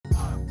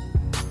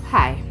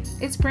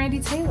it's Brandy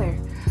Taylor.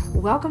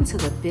 Welcome to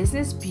the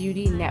Business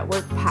Beauty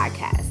Network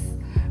podcast,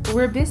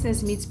 where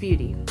business meets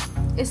beauty.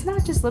 It's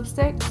not just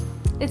lipstick,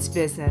 it's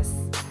business.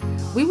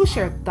 We will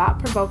share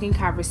thought-provoking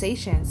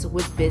conversations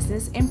with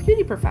business and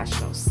beauty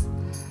professionals.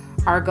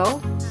 Our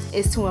goal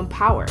is to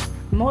empower,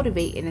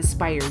 motivate, and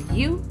inspire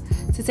you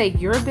to take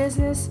your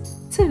business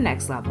to the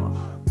next level.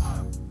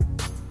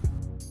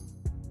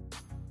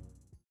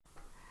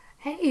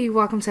 Hey,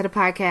 welcome to the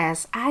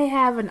podcast. I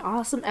have an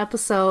awesome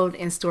episode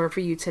in store for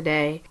you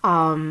today.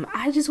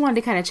 I just wanted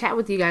to kind of chat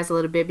with you guys a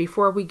little bit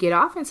before we get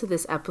off into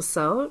this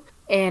episode.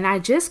 And I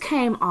just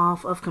came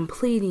off of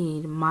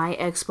completing my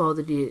expo,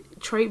 the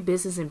Detroit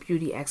Business and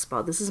Beauty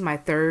Expo. This is my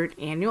third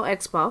annual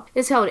expo.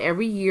 It's held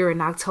every year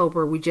in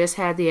October. We just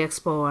had the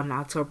expo on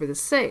October the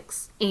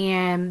 6th.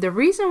 And the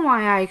reason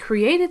why I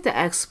created the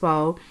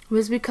expo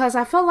was because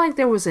I felt like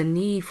there was a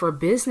need for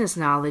business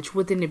knowledge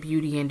within the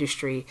beauty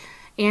industry.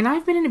 And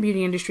I've been in the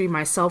beauty industry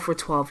myself for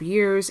 12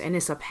 years, and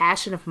it's a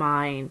passion of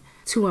mine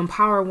to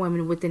empower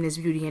women within this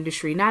beauty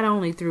industry, not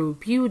only through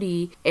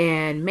beauty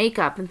and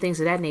makeup and things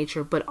of that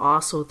nature, but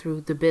also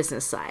through the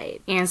business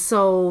side. And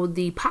so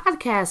the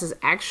podcast is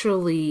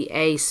actually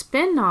a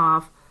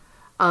spin-off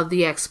of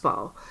the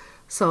expo.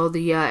 So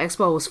the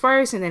expo was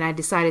first, and then I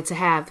decided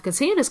to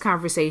continue this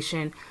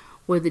conversation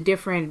with the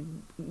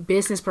different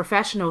business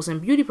professionals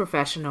and beauty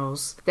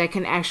professionals that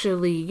can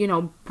actually,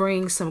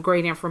 bring some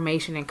great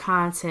information and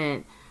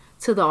content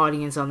to the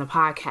audience on the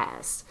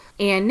podcast.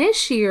 And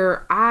this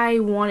year, I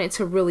wanted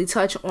to really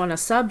touch on a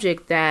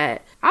subject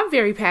that I'm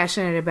very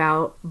passionate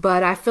about,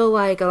 but I feel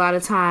like a lot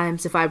of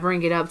times if I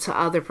bring it up to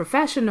other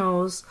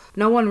professionals,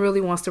 no one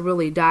really wants to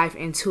really dive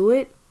into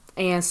it.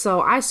 And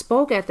so I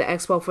spoke at the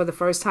expo for the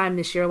first time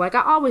this year. Like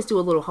I always do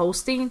a little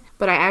hosting,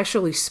 but I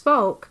actually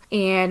spoke.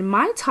 And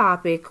my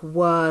topic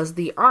was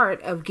the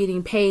art of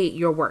getting paid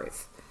your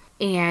worth.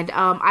 And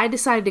I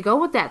decided to go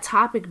with that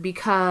topic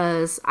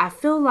because I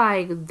feel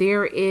like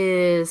there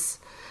is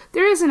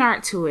an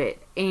art to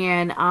it.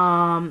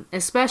 And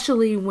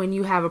especially when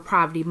you have a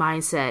poverty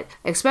mindset,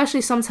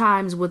 especially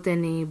sometimes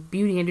within the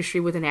beauty industry,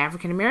 within the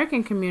African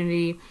American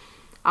community,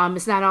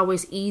 it's not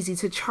always easy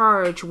to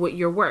charge what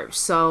you're worth.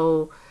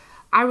 So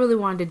I really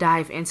wanted to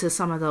dive into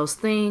some of those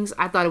things.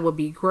 I thought it would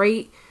be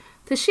great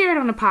to share it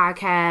on the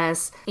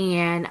podcast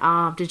and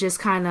to just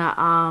kind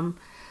of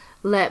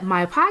let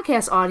my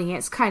podcast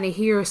audience kind of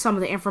hear some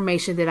of the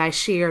information that I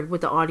shared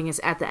with the audience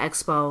at the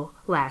expo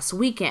last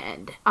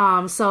weekend.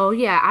 So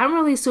yeah, I'm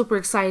really super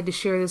excited to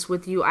share this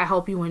with you. I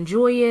hope you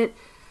enjoy it.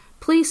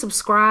 Please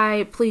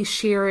subscribe. Please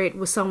share it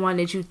with someone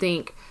that you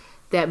think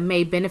that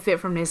may benefit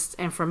from this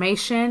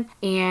information,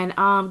 and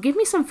give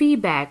me some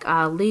feedback.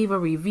 Leave a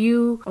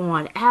review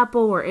on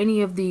Apple or any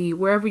of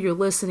wherever you're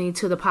listening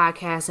to the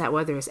podcast at,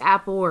 whether it's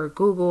Apple or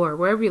Google or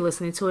wherever you're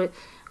listening to it.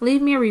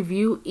 Leave me a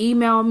review,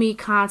 email me,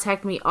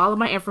 contact me. All of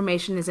my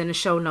information is in the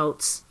show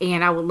notes,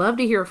 and I would love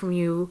to hear from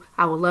you.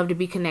 I would love to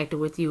be connected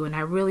with you, and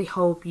I really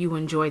hope you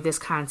enjoy this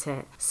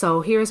content.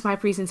 So here's my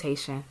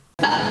presentation.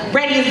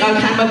 Brandy is going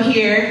to come up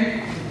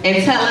here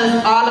and tell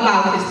us all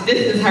about this.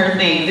 This is her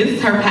thing. This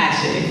is her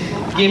passion.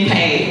 Get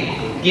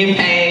paid. Get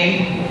paid.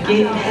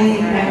 Get paid.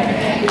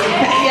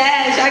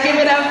 Yes, y'all give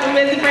it up for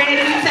Miss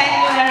Brandy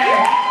Taylor.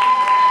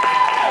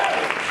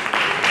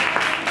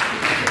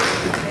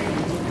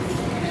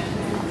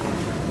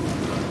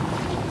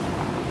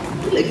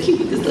 You look cute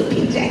with this little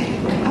pink jacket.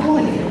 I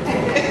want it.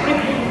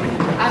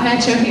 I'm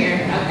at your hair.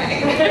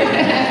 Okay.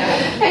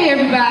 Hey,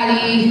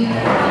 everybody.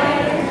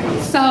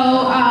 So,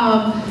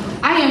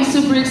 I am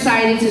super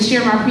excited to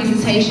share my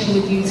presentation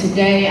with you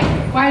today.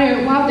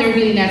 While they're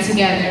getting that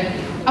together,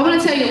 I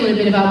want to tell you a little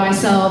bit about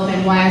myself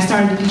and why I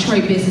started the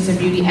Detroit Business and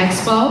Beauty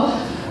Expo.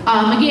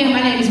 Again,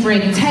 my name is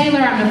Brandy Taylor.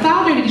 I'm the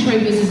founder of the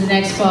Detroit Business and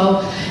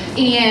Expo,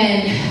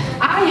 and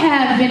I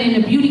have been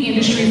in the beauty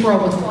industry for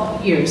over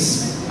 12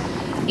 years.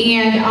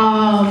 And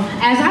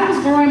as I was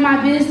growing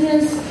my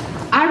business,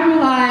 I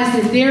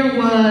realized that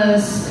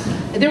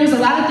there was a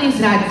lot of things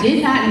that I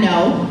did not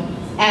know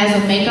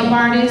as a makeup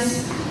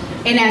artist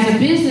and as a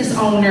business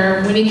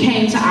owner when it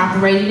came to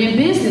operating in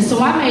business. So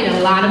I made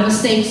a lot of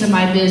mistakes in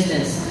my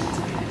business.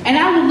 And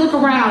I would look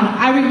around.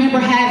 I remember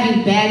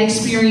having bad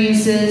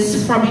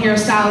experiences from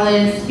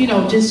hairstylists,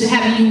 just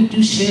having you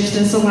do shifts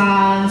in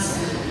salons.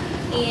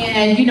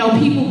 And,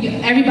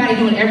 everybody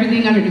doing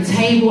everything under the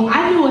table.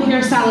 I knew a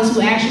hairstylist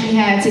who actually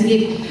had to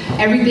get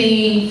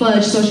everything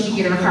fudged so she could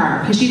get her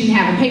car because she didn't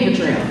have a paper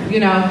trail,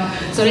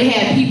 So they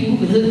had people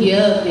who could hook you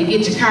up and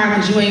get your car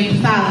because you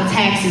ain't filing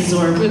taxes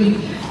or really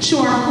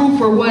showing proof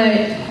for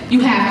what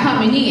you have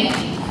coming in.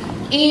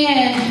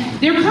 And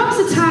there comes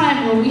a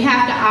time where we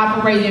have to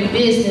operate in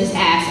business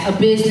as a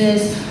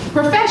business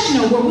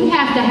professional, where we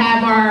have to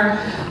have our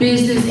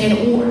business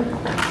in order.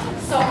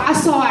 So I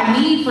saw a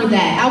need for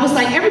that. I was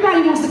like,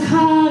 everybody wants to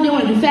come. They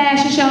want to do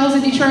fashion shows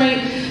in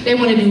Detroit. They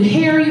want to do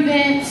hair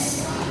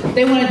events.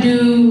 They want to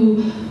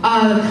do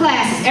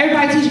classes.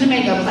 Everybody teaching a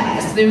makeup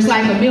class. There's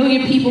like 1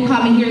 million people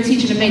coming here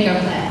teaching a makeup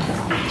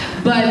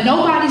class. But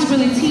nobody's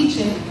really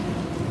teaching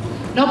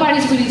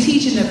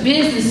the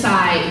business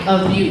side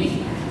of beauty.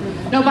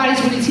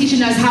 nobody's really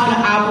teaching us how to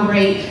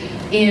operate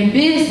in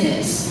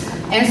business.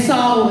 And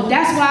so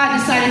that's why I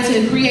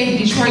decided to create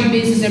the Detroit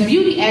Business and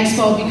Beauty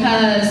Expo,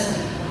 because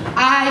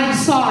I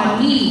saw a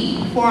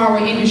need for our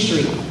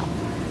industry.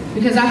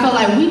 Because I felt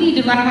like we need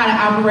to learn how to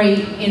operate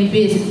in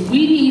business.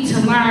 We need to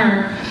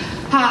learn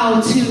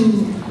how to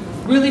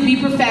really be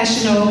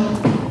professional,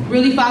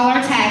 really file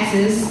our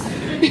taxes,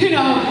 really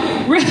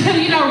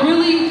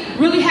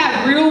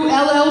have real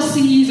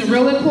LLCs and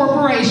real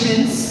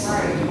corporations.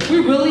 We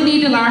really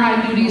need to learn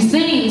how to do these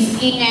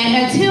things. And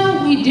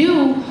until we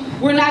do,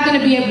 we're not going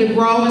to be able to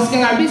grow and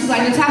scale our business.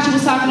 Like Natasha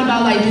was talking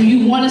about, like, do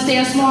you want to stay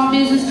a small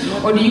business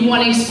or do you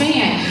want to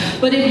expand?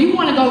 But if you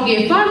want to go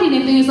get funding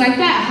and things like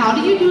that, how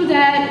do you do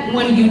that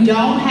when you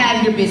don't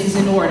have your business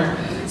in order?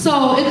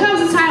 So it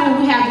comes a time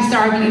when we have to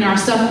start getting our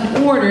stuff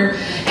in order.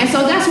 And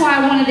so that's why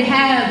I wanted to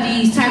have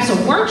these types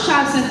of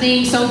workshops and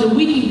things so that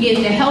we can get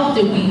the help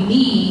that we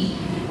need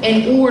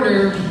in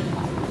order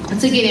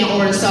to get in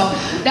order. So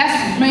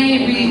that's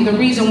mainly the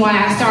reason why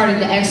I started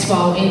the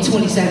expo in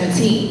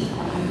 2017.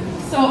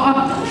 So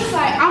looks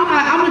like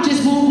I'm gonna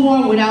just move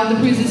on without the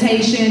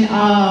presentation.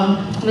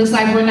 Looks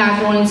like we're not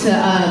going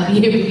to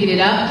be able to get it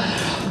up.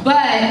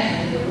 But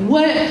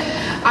what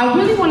I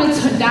really wanted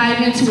to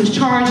dive into is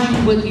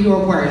charging with your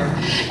worth.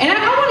 And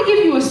I want to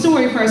give you a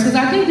story first, because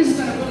I think this is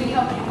going to really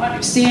help you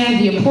understand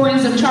the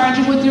importance of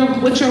charging with your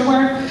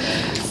worth.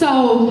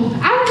 So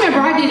I remember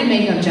I did a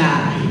makeup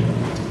job,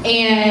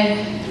 and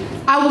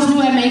I was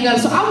new at makeup,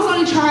 so I was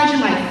only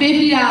charging like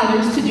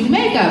 $50 to do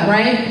makeup,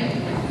 right?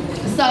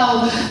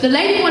 So the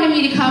lady wanted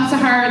me to come to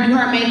her and do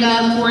her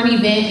makeup for an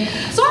event.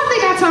 So I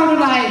think I told her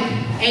like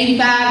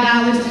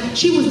 $85.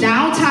 She was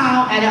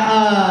downtown at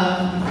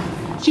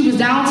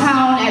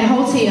a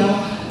hotel.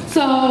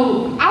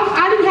 So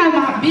I didn't have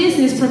my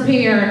business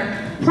prepared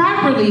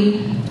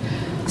properly.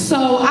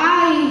 So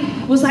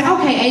I was like,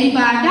 okay,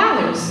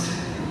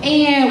 $85.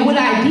 And what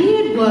I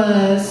did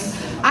was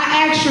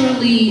I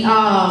actually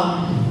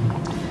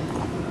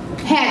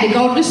had to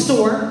go to the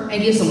store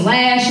and get some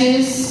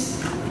lashes.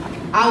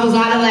 I was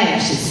out of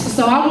lashes.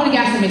 So I went and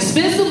got some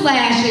expensive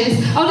lashes.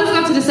 Oh, let's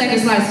go to the second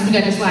slide since we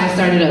got the slide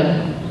started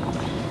up.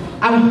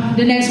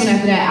 The next one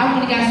after that, I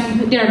went and got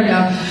some, there we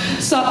go.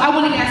 So I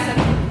went and got some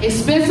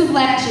expensive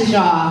lashes,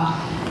 y'all.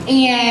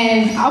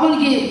 And I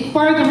want to get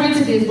further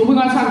into this, but we're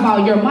going to talk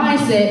about your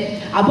mindset.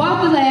 I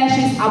bought the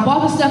lashes, I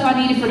bought the stuff I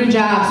needed for the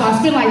job, so I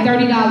spent like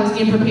 $30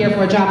 getting prepared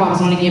for a job I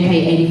was only getting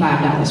paid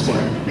 $85 for.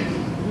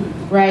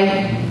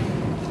 Right?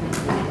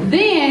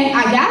 Then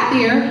I got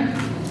there.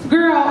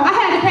 Girl, I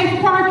had to pay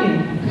for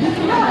parking.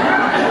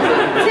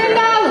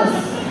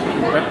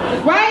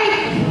 $10. Right?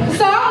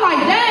 So I'm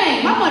like,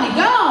 dang, my money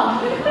gone.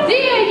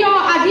 Then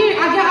y'all, I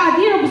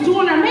was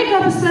doing her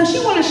makeup and stuff. She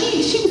was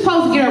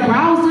supposed to get her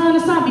brows done or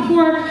something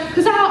before,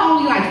 because I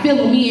only like fill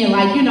them in,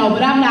 like,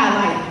 but I'm not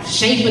like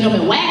shaping them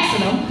and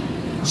waxing them.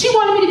 She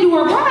wanted me to do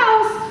her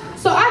brows,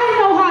 so I didn't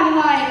know how to,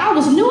 I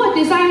was new at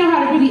this, I didn't know how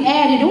to really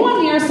add it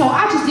on there, so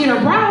I just did her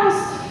brows,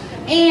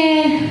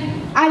 and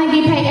I didn't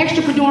get paid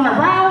extra for doing her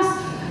brows.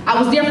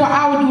 I was there for an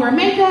hour to do her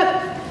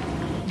makeup.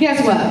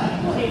 Guess what?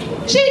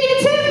 She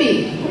didn't tip me.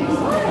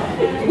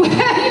 You know what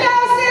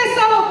I'm saying?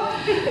 So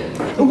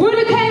when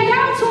it came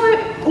down to it,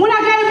 when I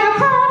got in my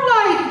car, I'm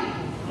like,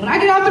 when I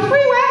get off the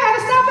freeway, I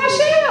gotta stop at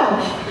Shell.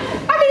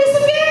 I need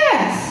some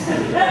gas.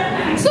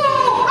 So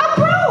I'm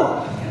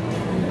broke.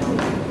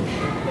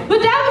 But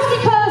that was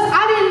because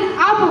I didn't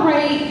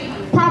operate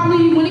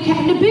properly when it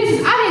came to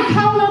business. I didn't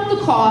count up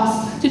the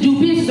cost to do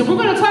business. And we're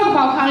gonna talk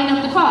about counting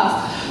up the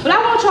cost. But I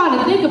want y'all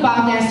to think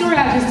about that story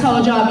I just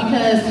told y'all,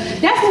 because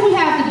that's what we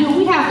have to do.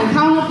 We have to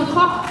count up the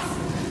costs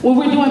when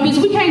we're doing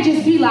business. We can't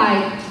just be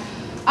like,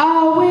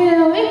 oh,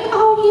 well, I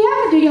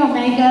can do your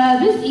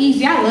makeup. It's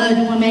easy. I love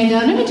doing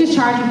makeup. Let me just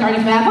charge you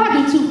 $35.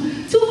 I do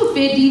two for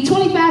 $50, $25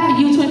 for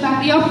you, $25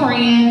 for your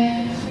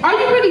friend. Are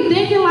you really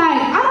thinking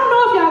I don't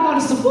know if y'all go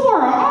to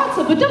Sephora or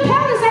Ulta, but them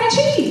palettes ain't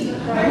cheap.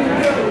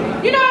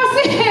 You know what I'm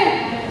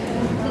saying?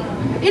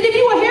 And if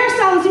you a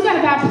hairstylist, you gotta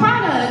buy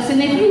products.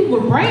 And if you were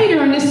braider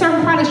and there's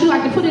certain products you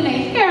like to put in their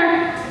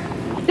hair,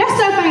 that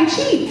stuff ain't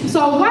cheap.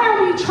 So why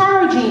are we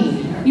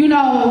charging,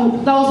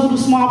 those little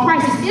small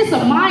prices? It's a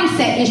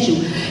mindset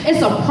issue.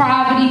 It's a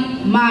poverty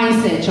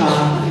mindset,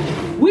 y'all.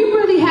 We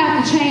really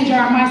have to change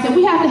our mindset.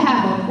 We have to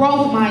have a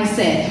growth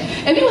mindset.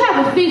 If you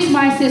have a fixed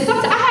mindset,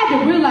 sometimes I had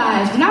to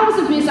realize when I was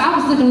in business, I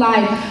was looking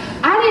like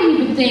I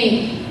didn't even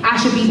think I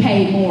should be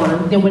paid more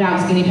than what I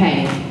was getting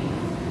paid.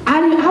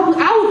 I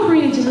would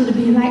cringe a little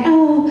bit, like,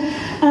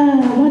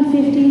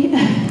 $150.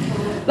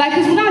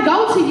 Because when I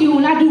go to you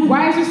and I do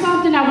brides or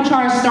something, I would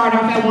start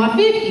off at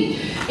 $150.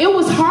 It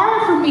was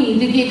hard for me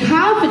to get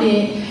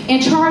confident in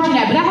charging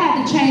that, but I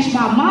had to change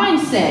my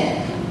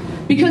mindset.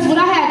 Because what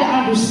I had to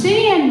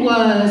understand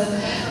was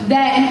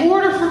that in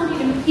order for me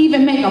to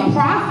even make a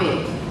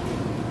profit,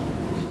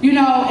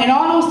 and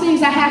all those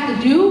things I have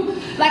to do,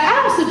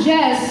 I don't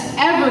suggest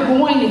ever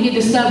going to get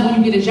this stuff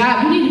when you get a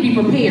job. You need to be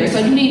prepared. So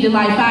you need to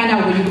find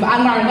out where I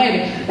learned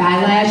later,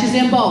 buy lashes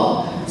in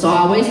bulk. So I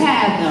always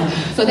have them.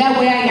 So that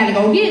way I ain't got to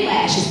go get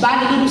lashes. Buy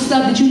the little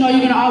stuff that you're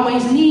going to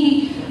always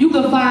need you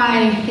can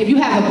find, if you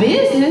have a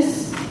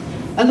business,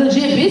 a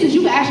legit business, you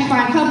can actually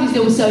find companies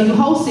that will sell you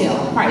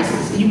wholesale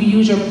prices. You can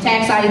use your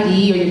tax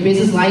ID or your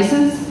business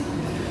license.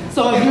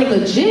 So if you're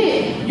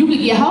legit, you can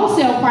get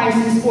wholesale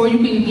prices, or you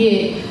can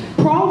get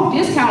pro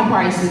discount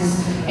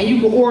prices, and you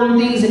can order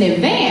things in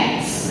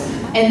advance.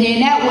 And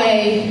then that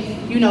way,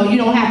 you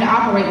don't have to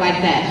operate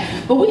like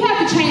that. But we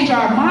have to change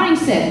our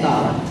mindset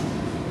though.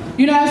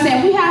 You know what I'm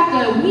saying? You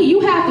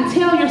have to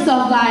tell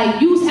yourself,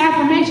 like, use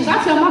affirmations.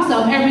 I tell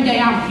myself every day,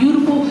 I'm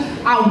beautiful,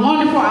 I'm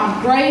wonderful,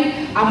 I'm great,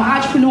 I'm an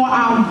entrepreneur,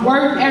 I'm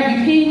worth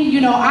every penny.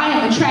 I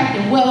am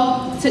attracting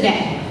wealth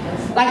today.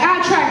 Like,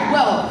 I attract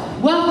wealth.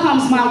 Wealth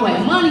comes my way.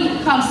 Money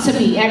comes to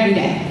me every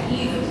day.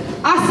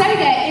 I say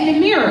that in the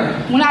mirror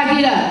when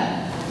I get up.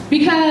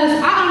 Because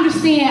I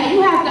understand,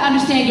 you have to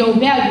understand your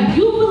value.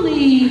 You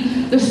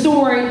believe the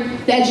story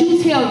that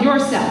you tell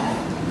yourself.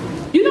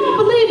 You don't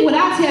believe what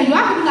I tell you.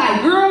 I can be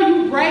like, girl,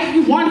 you great,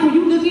 you wonderful,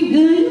 you looking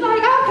good. You're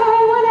like,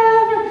 okay,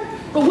 whatever.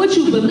 But what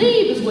you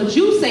believe is what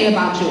you say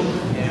about you.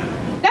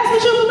 That's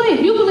what you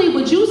believe. You believe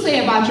what you say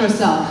about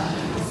yourself.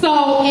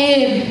 So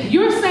if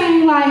you're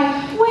saying like,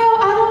 well,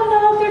 I don't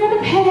know if they're going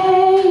to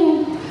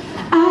pay,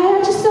 and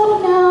I just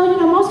don't know,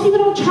 most people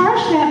don't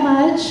charge that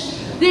much,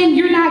 then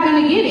you're not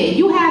going to get it.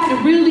 You have to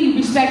really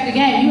respect the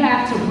game. You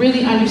have to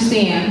really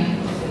understand.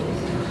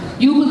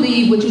 You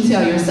believe what you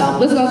tell yourself.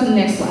 Let's go to the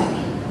next slide.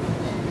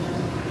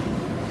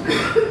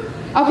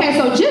 Okay,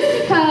 so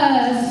just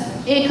because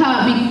it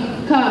comes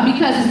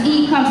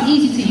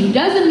easy to you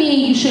doesn't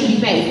mean you shouldn't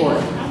be paid for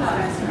it.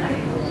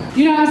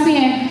 You know what I'm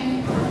saying?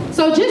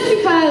 So just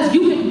because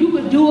you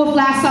could do a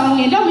flat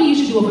sew-in don't mean you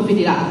should do it for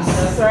 $50.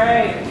 That's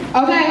right.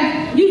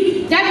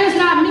 Okay? That does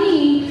not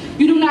mean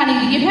you do not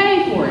need to get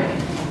paid for it.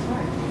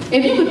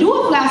 If you could do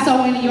a flat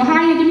sew-in and you're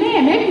high in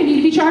demand, maybe you need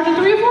to be charging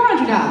 $300 or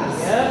 $400.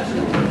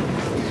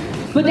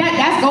 Yep. But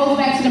that goes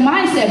back to the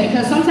mindset,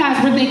 because sometimes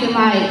we're thinking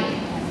like,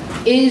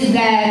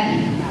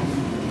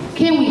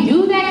 can we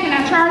do that? Can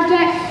I charge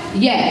that?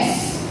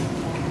 Yes.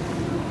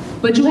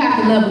 But you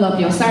have to level up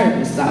your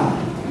service though.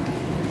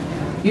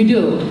 You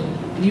do.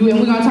 And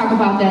we're going to talk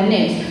about that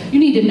next. You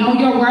need to know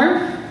your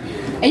worth,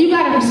 and you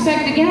got to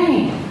respect the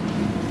game.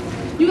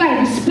 You got to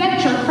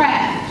respect your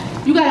craft.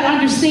 You got to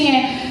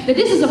understand that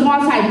this is a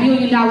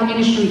multi-billion-dollar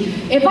industry.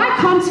 If I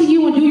come to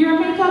you and do your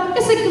makeup,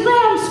 it's a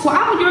glam squad.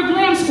 I'm your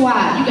glam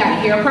squad. You got a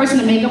hair person,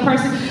 a makeup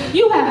person.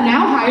 You have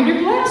now hired your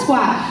glam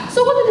squad.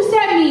 So what does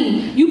that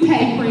mean? You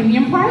pay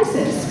premium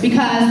prices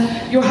because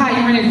you're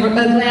hiring a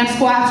glam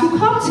squad to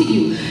come to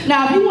you.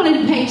 Now, if you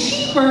wanted to pay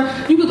cheaper,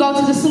 you could go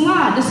to the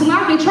salon. The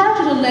salon can charge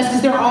a little less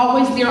because they're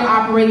always there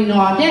operating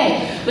all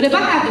day. But if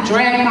I have to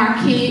drag my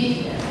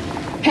kid,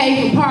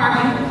 pay for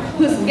parking,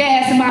 put some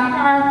gas in my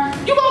car,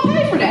 you're going to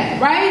pay for that,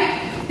 right?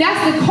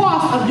 That's the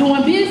cost of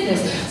doing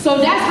business. So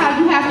that's how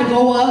you have to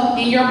go up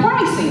in your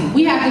pricing.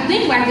 We have to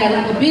think like that,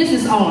 like a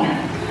business owner.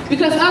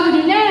 Because other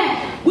than that,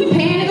 we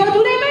paying to go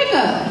do their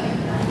makeup.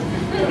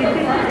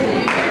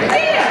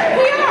 Yeah,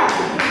 we are.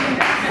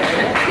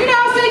 You know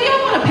what I'm saying? You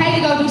don't want to pay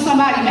to go do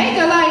somebody's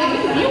makeup. Like,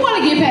 you want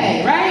to get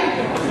paid, right?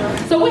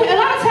 So a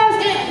lot of times,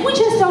 we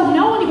just don't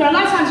know anybody. A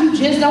lot of times you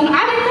just don't know.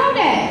 I didn't know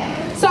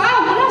that. So when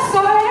I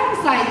started, I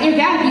was like, there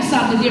got to be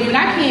something different.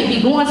 I can't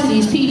be going to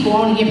these people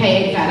only get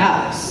paid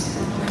 $85.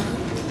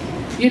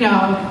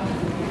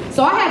 So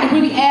I had to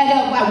really add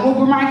up, like, what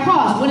were my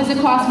costs? What does it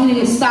cost me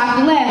to stock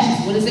the lashes?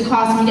 What does it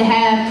cost me to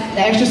have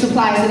the extra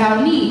supplies that I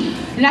would need?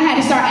 And I had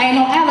to start adding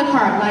on a la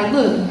carte. Like,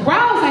 look,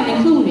 brows ain't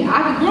included.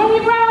 I can groom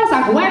your brows,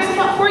 I can wax them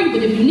up for you,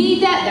 but if you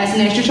need that, that's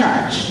an extra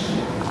charge.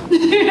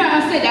 You know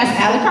what I'm saying? That's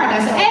a la carte,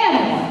 that's an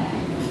add-on.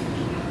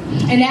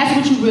 And that's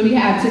what you really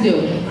have to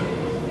do.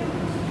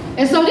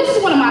 And so this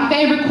is one of my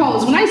favorite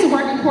quotes. When I used to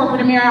work in corporate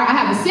America, I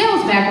have a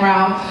sales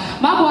background.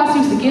 My boss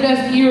used to get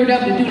us geared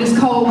up to do this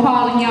cold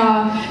calling,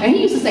 y'all. And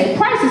he used to say,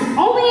 price is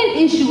only an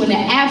issue in the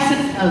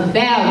absence of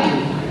value.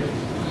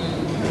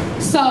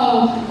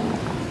 So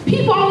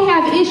people only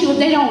have an issue if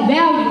they don't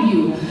value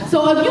you.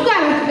 So if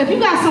you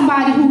got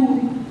somebody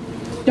who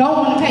don't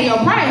want to pay your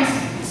price,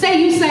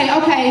 say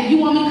okay, if you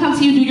want me to come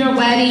to you, do your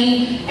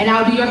wedding, and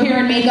I'll do your hair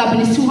and makeup,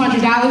 and it's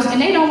 $200, and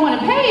they don't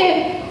want to pay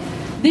it,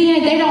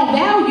 then they don't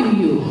value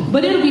you.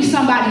 But it'll be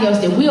somebody else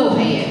that will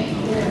pay it.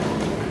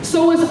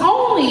 So it's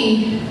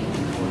only,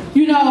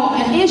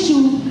 an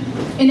issue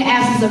in the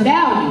absence of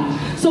value.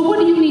 So what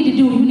do you need to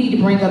do? You need to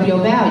bring up your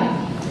value.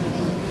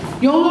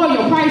 You don't lower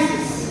your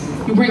prices,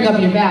 you bring up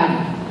your value.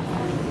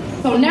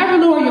 So never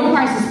lower your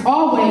prices,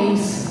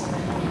 always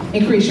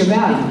increase your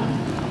value.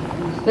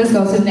 Let's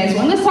go to the next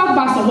one. Let's talk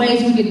about some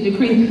ways we can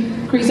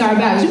decrease our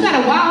values. You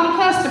got to wow the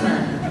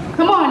customer.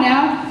 Come on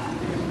now.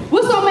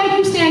 What's going to make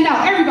you stand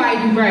out? Everybody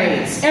do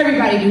braids.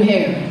 Everybody do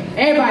hair.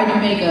 Everybody do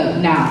makeup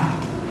now.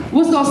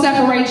 What's going to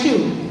separate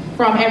you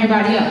from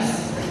everybody else?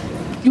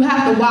 You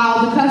have to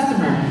wow the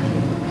customer.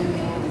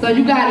 So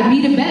you got to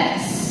be the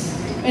best.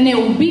 And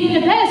then being the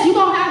best, you're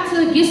going to have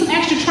to get some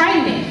extra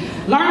training.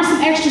 Learn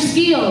some extra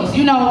skills.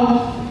 Be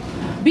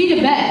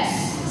the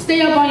best.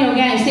 Stay up on your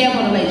game. Stay up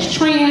on the latest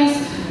trends.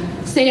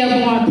 Stay up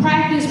on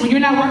practice. When you're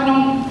not working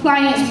on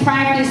clients,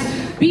 practice.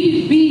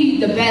 Be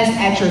the best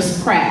at your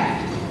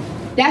craft.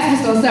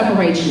 That's what's gonna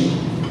separate you.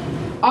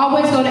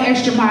 Always go the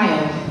extra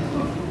mile.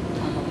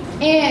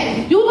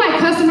 And do like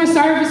customer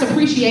service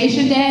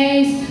appreciation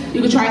days.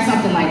 You can try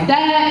something like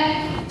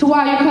that to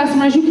all your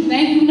customers. You can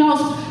thank you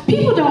notes.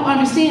 People don't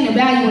understand the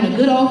value in a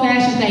good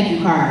old-fashioned thank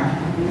you card.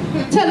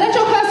 To let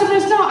your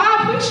customers know,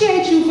 I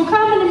appreciate you for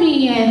coming to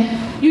me,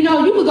 and you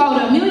know, you could go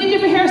to a million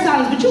different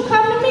hairstylists, but you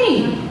come to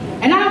me,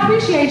 and I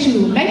appreciate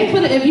you. Maybe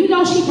if you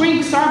know she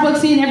brings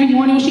Starbucks in every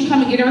morning when she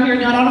come and get her hair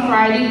done on a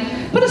Friday,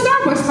 put a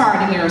Starbucks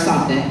card in there or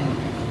something.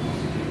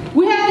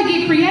 We have to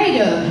get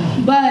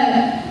creative,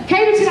 but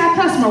cater to that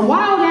customer,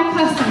 wow that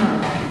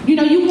customer. You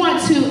know, you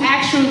want to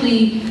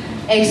actually,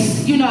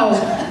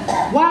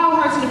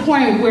 wow her to the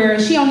point where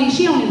she don't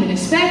even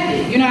expect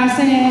it. You know what I'm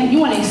saying? You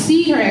want to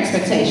exceed her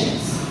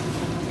expectations.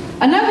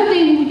 Another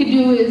thing we could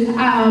do is,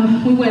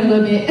 we went a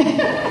little bit.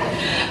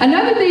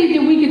 Another thing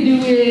that we could do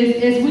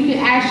is we could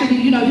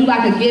actually, do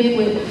like a gift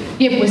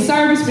with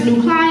service for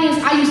new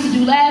clients. I used to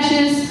do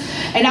lashes.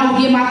 And I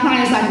would give my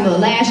clients like a little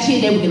lash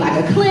kit. They would get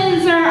like a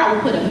cleanser. I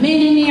would put a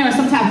mint in there or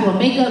some type of a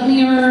makeup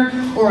mirror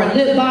or a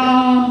lip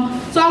balm.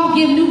 So I would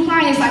give new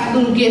clients like a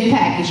little gift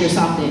package or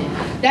something.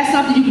 That's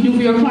something you can do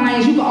for your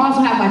clients. You can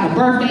also have like a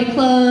birthday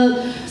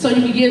club. So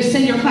you can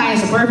send your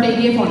clients a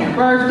birthday gift on their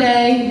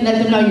birthday.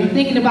 Let them know you're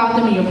thinking about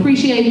them and you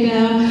appreciate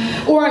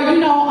them. Or,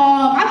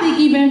 I think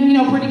even,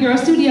 Pretty Girl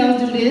Studios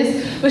do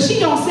this. But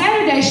on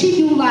Saturday, she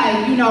do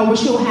like, where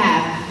she'll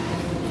have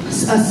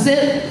a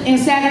sip in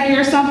Saturday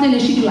or something,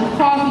 and she do like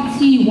coffee,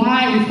 tea,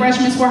 wine,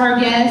 refreshments for her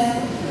guests.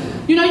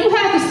 You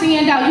have to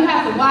stand out. You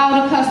have to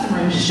wow the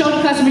customer. Show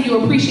the customer you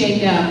appreciate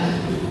them.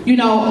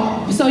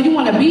 So you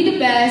want to be the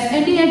best,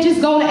 and then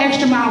just go the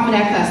extra mile for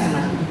that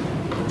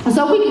customer.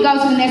 So we can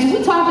go to the next one.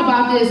 We talked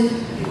about this,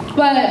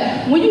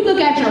 but when you look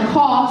at your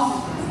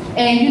costs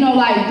and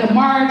like the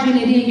margin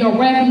and then your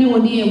revenue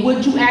and then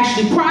what you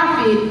actually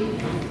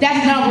profit,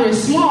 that number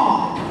is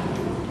small.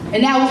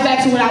 And that was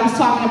back to what I was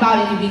talking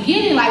about in the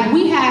beginning. Like,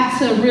 we have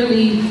to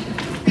really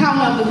count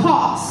up the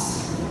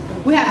costs.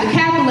 We have to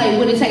calculate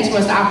what it takes for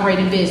us to operate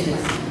in business.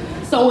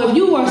 So if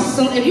you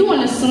in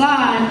a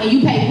salon and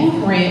you pay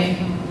booth rent,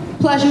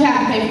 plus you have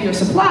to pay for your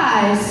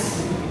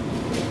supplies,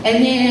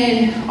 and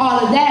then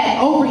all of that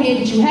overhead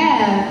that you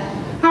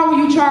have, how are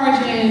you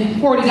charging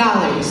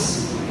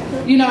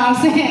 $40? You know what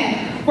I'm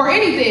saying? For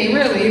anything,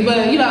 really.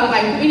 But,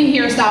 like any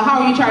hairstyle, how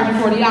are you charging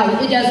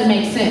 $40? It doesn't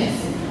make sense.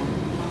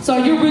 So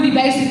you're really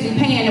basically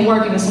paying to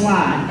work in a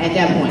salon at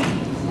that point.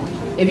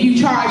 If you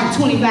charge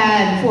 $25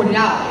 and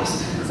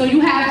 $40. So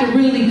you have to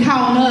really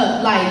count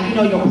up like,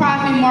 your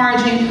profit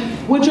margin,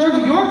 what your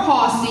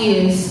cost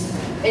is,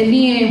 and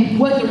then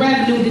what the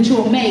revenue that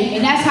you'll make.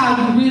 And that's how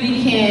you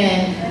really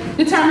can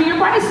determine your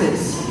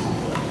prices.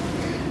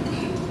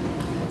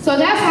 So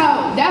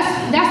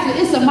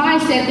it's a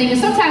mindset thing. And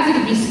sometimes it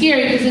can be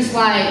scary because it's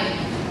like,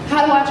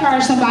 how do I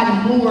charge somebody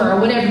more or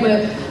whatever?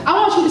 But I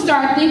want you to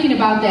start thinking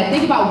about that.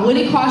 Think about what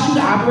it costs you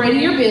to operate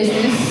in your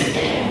business.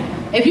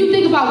 If you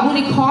think about what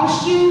it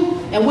costs you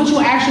and what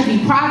you'll actually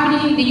be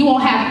profiting, then you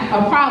won't have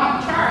a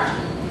problem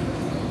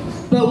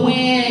charging. But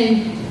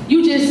when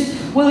you just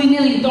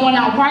willy-nilly throwing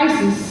out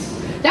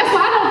prices, that's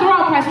why I don't throw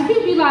out prices.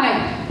 People be like,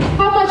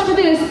 how much for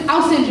this?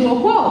 I'll send you a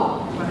quote.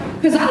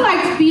 Because I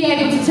like to be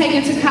able to take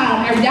into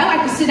account every day. I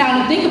like to sit down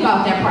and think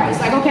about that price.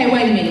 Like, okay,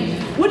 wait a minute.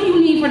 What do you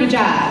need for the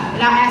job?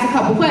 And I'll ask a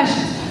couple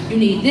questions. You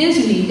need this,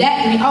 you need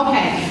that,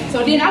 okay.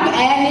 So then I'm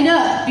adding it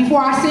up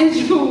before I send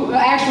you an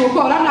actual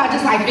quote. I'm not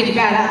just like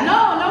 $55.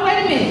 No,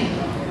 wait a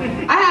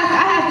minute. I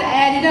have to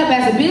add it up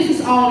as a business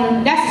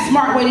owner. That's a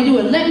smart way to do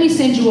it. Let me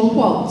send you a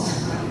quote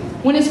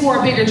when it's for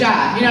a bigger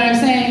job. You know what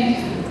I'm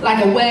saying?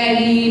 Like a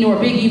wedding or a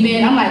big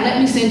event. I'm like, let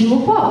me send you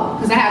a quote.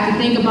 Because I have to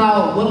think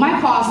about what my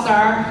costs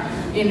are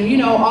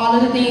and, all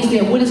of the things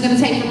that what it's going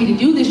to take for me to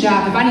do this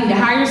job. If I need to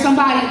hire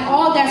somebody,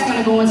 all that's going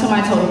to go into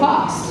my total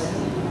cost.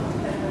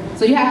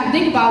 So you have to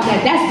think about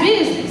that. That's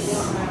business.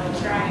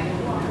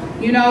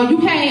 You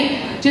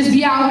can't just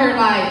be out here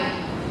like,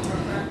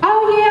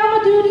 oh yeah,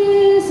 I'm gonna do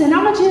this, and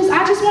I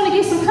just want to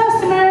get some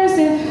customers,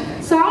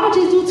 and so I'm gonna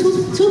just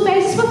do two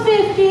faces for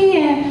 50.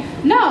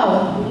 And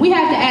no, we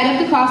have to add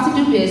up the cost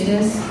to do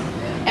business,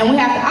 and we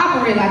have to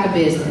operate like a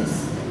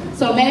business.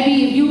 So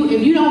maybe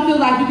if you don't feel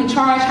like you can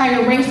charge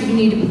higher rates, you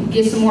need to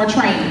get some more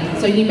training.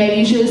 So maybe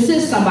you should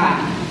assist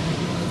somebody,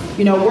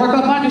 work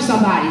up under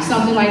somebody,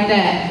 something like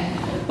that.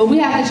 But we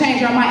have to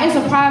change our mind. It's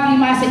a poverty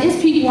mindset.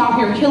 It's people out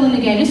here killing the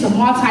game. It's a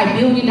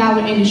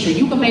multi-billion-dollar industry.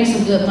 You can make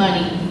some good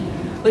money.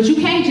 But you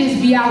can't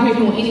just be out here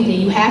doing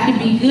anything. You have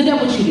to be good at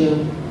what you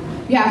do.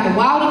 You have to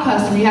wow the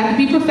customer. You have to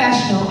be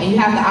professional. And you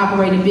have to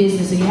operate in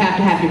business. And you have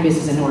to have your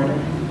business in order.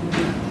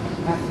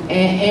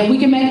 And we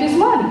can make this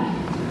money.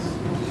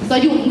 So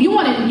you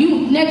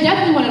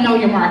definitely want to know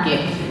your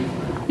market.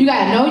 You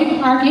got to know your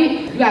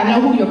market. You got to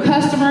know who your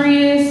customer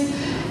is.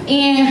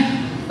 And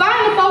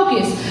find the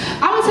focus.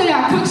 I'm going to tell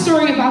you a quick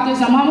story about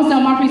this. I'm almost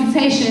done my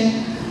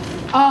presentation.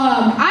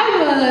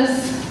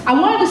 I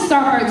wanted to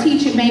start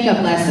teaching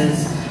makeup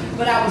lessons,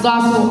 but I was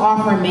also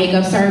offering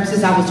makeup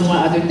services. I was doing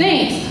other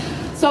things.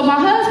 So my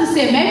husband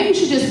said, maybe you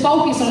should just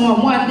focus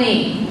on one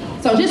thing.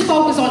 So just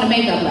focus on the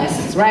makeup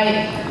lessons,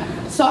 right?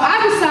 So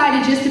I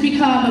decided just to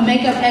become a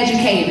makeup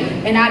educator,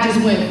 and I just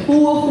went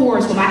full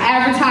force with my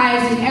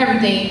advertising,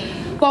 everything,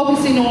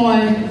 focusing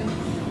on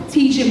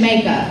teaching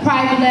makeup,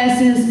 private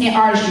lessons, and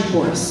artistry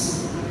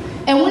course.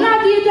 And when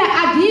I did that,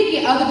 I did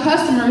get other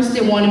customers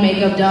that wanted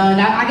makeup done.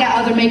 I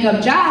got other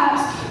makeup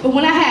jobs, but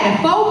when I had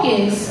a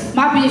focus,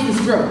 my business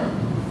grew.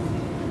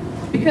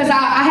 Because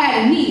I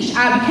had a niche.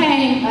 I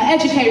became an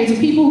educator to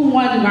people who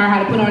wanted to learn how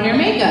to put on their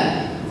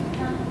makeup.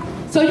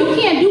 So you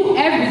can't do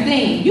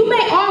everything. You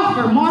may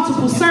offer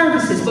multiple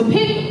services, but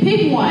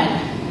pick one.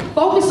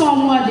 Focus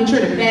on one that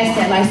you're the best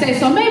at. Like say,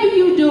 so maybe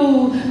you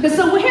do, because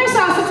so with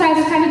hairstyles sometimes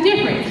it's kind of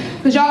different,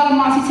 because y'all are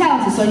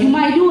multi-talented. So you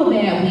might do a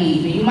bad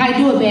weave, and you might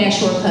do a bad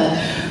shortcut.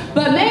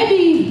 But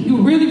maybe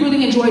you really,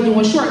 really enjoy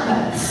doing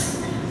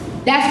shortcuts.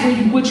 That's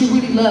what you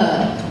really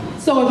love.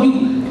 So if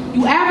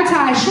you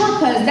advertise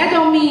shortcuts, that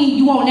don't mean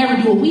you won't never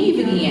do a weave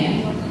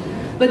again.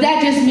 But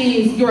that just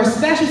means your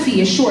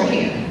specialty is short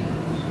hair.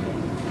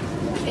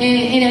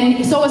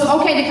 And so it's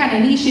okay to kind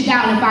of niche it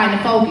down and find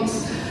the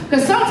focus.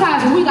 Because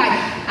sometimes when we like,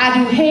 I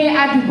do hair,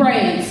 I do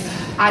braids,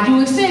 I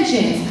do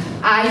extensions,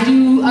 I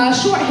do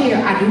short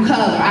hair, I do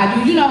color,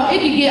 I do, it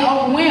can get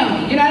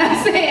overwhelming, you know what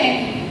I'm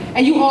saying?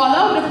 And you all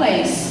over the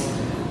place.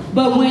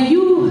 But when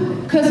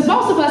because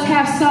most of us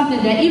have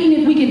something that even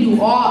if we can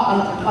do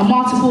all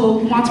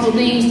multiple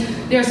things,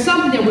 there's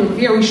something that we're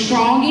very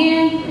strong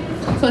in.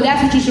 So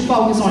that's what you should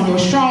focus on, your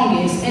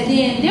strongest. And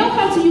then they'll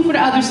come to you for the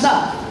other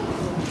stuff.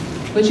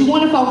 But you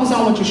want to focus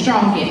on what you're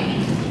strong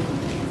in.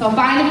 So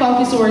find a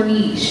focus or a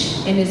niche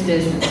in this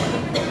business.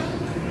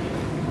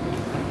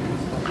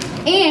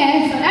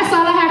 And so that's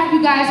all I have for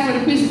you guys for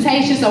the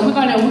presentation. So we're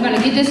gonna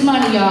get this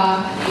money, y'all.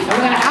 And we're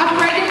gonna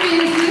operate the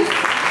business.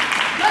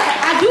 But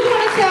I do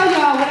want to tell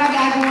y'all what I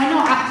got going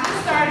on. I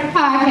just started a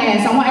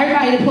podcast. I want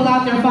everybody to pull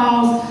out their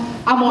phones.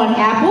 I'm on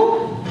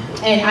Apple,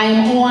 and I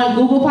am on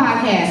Google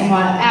Podcasts. I'm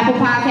on Apple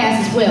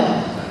Podcasts as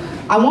well.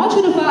 I want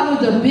you to follow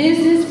the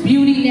Business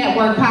Beauty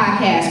Network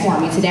podcast for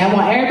me today. I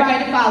want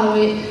everybody to follow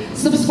it.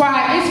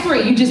 Subscribe, it's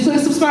free. You just click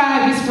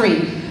subscribe, it's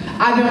free.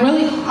 I've been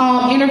really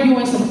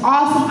interviewing some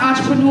awesome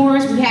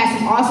entrepreneurs. We had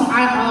some awesome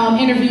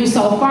interviews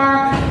so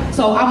far.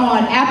 So I'm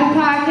on Apple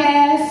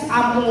Podcasts.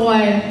 I'm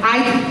on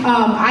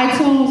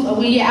iTunes.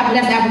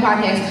 That's Apple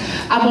Podcasts.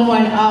 I'm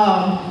on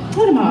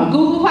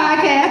Google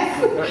Podcasts,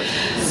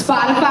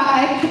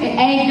 Spotify,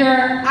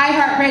 Anchor,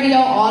 iHeartRadio,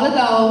 all of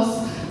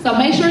those. So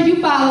make sure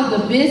you follow the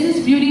Business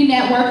Beauty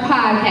Network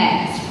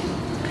podcast.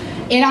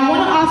 And I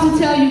want to also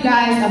tell you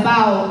guys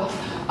about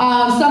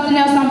something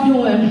else I'm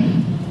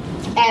doing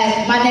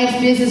at my next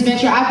business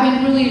venture. I've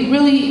been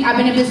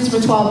in business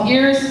for 12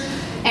 years,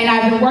 and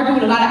I've been working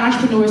with a lot of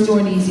entrepreneurs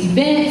during these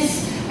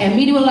events and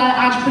meeting with a lot of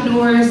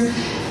entrepreneurs.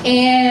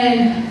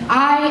 And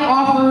I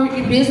offer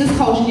business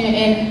coaching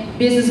and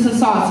business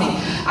consulting.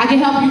 I can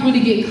help you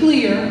really get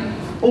clear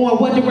on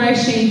what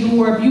direction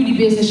your beauty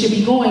business should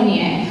be going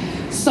in.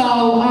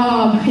 So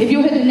if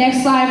you'll hit the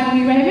next slide for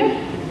me, Raven.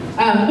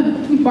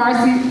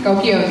 Marcy, go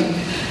kill me.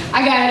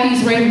 I got at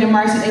least Raven and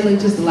Marcy, they look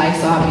just alike,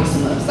 so I'll mix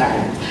them up,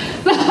 sorry.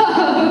 So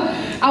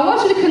I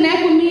want you to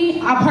connect with me.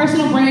 I'm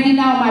personal branding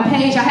now on my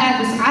page. I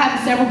have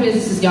several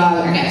businesses,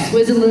 y'all. I got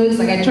Exquisite Looks,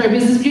 I got Detroit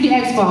Business Beauty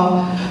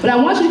Expo. But I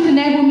want you to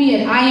connect with me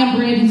at I Am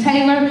Brandy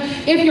Taylor.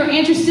 If you're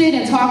interested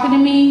in talking to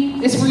me,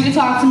 it's free to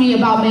talk to me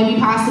about maybe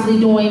possibly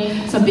doing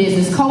some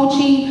business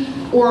coaching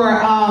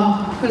or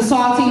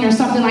consulting or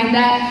something like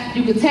that.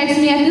 You can text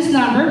me at this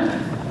number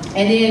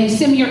and then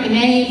send me your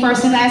name,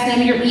 first and last name,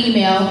 and your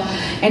email,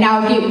 and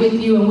I'll get with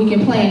you and we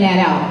can plan that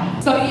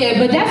out. So yeah,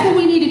 but that's what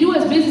we need to do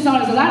as business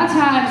owners. A lot of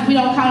times we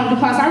don't count up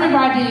the cost. I remember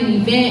I did an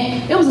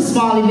event. It was a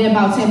small event,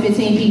 about 10,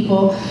 15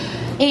 people.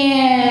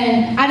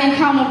 And I didn't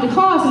count up the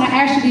cost, and I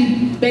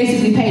actually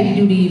basically paid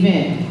to do the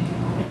event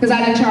because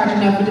I didn't charge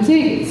enough for the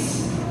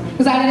tickets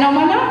because I didn't know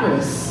my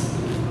numbers.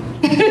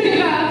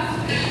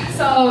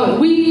 So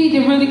we need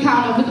to really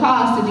count up the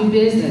cost to do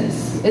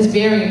business. It's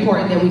very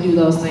important that we do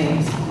those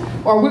things.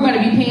 Or we're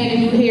going to be paying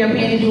to do hair,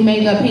 paying to do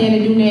makeup, paying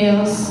to do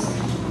nails,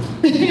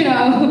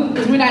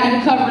 because we're not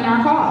even covering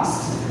our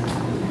costs.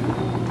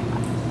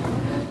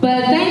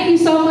 But thank you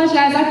so much,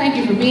 guys. I thank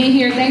you for being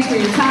here. Thanks for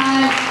your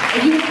time.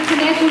 If you want to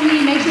connect with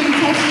me, make sure you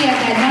text me at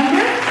that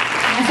number.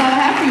 That's all I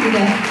have for you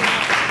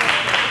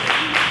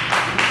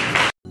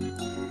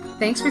today.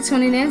 Thanks for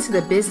tuning in to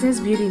the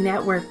Business Beauty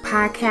Network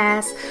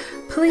podcast.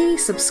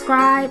 Please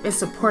subscribe and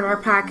support our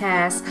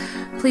podcast.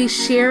 Please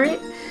share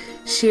it.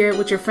 Share it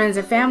with your friends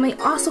and family.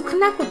 Also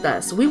connect with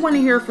us. We want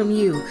to hear from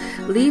you.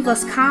 Leave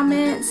us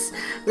comments.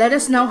 Let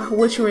us know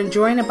what you're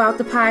enjoying about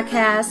the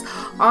podcast.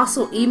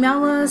 Also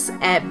email us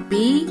at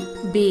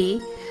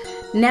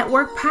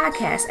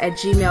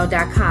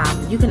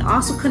bbnetworkpodcast@gmail.com. You can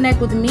also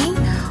connect with me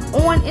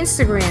on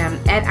Instagram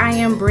at I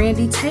Am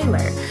Brandy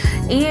Taylor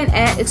and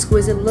at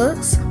Exquisite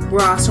Looks.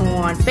 We're also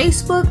on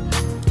Facebook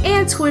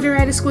and Twitter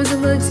at Exquisite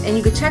Looks, and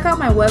you can check out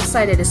my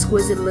website at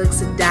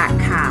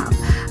exquisitelooks.com.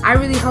 I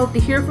really hope to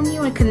hear from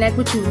you and connect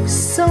with you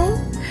soon.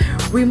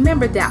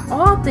 Remember that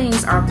all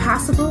things are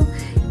possible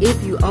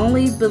if you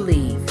only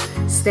believe.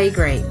 Stay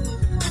great.